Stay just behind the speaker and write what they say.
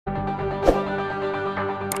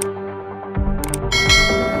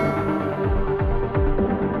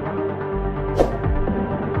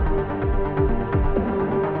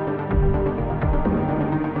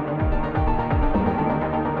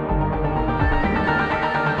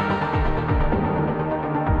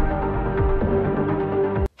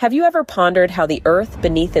Have you ever pondered how the Earth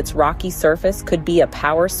beneath its rocky surface could be a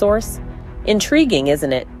power source? Intriguing,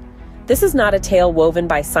 isn't it? This is not a tale woven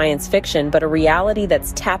by science fiction, but a reality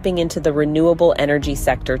that's tapping into the renewable energy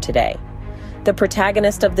sector today. The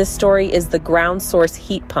protagonist of this story is the ground source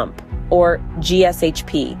heat pump, or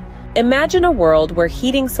GSHP. Imagine a world where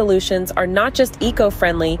heating solutions are not just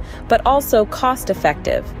eco-friendly, but also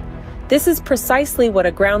cost-effective. This is precisely what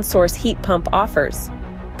a ground source heat pump offers.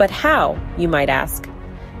 But how, you might ask?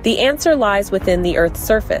 The answer lies within the Earth's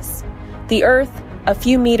surface. The Earth, a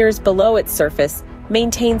few meters below its surface,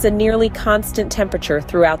 maintains a nearly constant temperature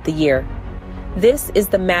throughout the year. This is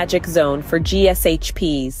the magic zone for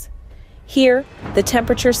GSHPs. Here, the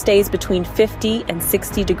temperature stays between 50 and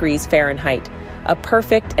 60 degrees Fahrenheit, a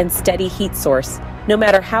perfect and steady heat source, no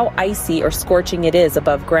matter how icy or scorching it is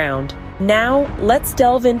above ground. Now, let's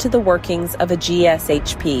delve into the workings of a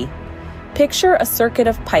GSHP. Picture a circuit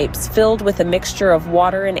of pipes filled with a mixture of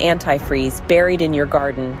water and antifreeze buried in your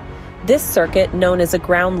garden. This circuit, known as a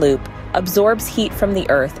ground loop, absorbs heat from the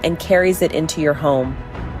earth and carries it into your home.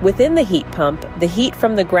 Within the heat pump, the heat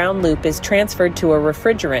from the ground loop is transferred to a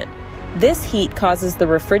refrigerant. This heat causes the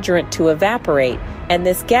refrigerant to evaporate, and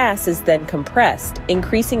this gas is then compressed,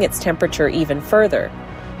 increasing its temperature even further.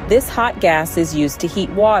 This hot gas is used to heat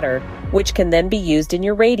water, which can then be used in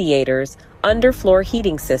your radiators, underfloor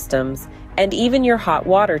heating systems, and even your hot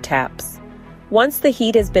water taps. Once the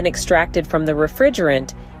heat has been extracted from the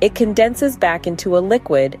refrigerant, it condenses back into a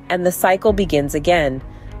liquid and the cycle begins again,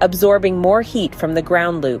 absorbing more heat from the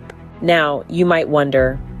ground loop. Now, you might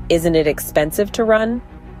wonder, isn't it expensive to run?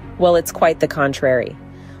 Well, it's quite the contrary.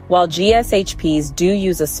 While GSHPs do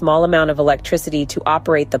use a small amount of electricity to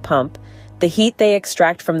operate the pump, the heat they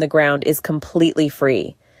extract from the ground is completely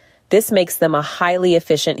free. This makes them a highly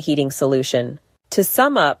efficient heating solution. To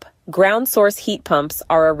sum up, ground source heat pumps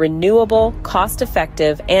are a renewable,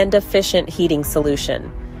 cost-effective, and efficient heating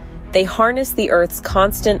solution. They harness the Earth's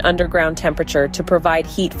constant underground temperature to provide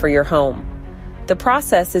heat for your home. The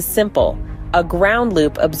process is simple. A ground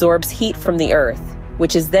loop absorbs heat from the Earth,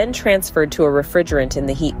 which is then transferred to a refrigerant in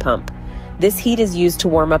the heat pump. This heat is used to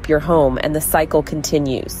warm up your home, and the cycle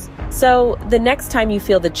continues. So, the next time you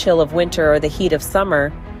feel the chill of winter or the heat of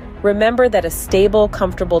summer, remember that a stable,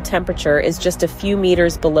 comfortable temperature is just a few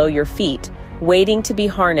meters below your feet, waiting to be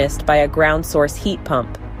harnessed by a ground source heat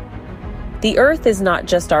pump. The Earth is not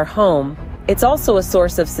just our home, it's also a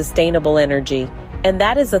source of sustainable energy, and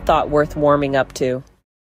that is a thought worth warming up to.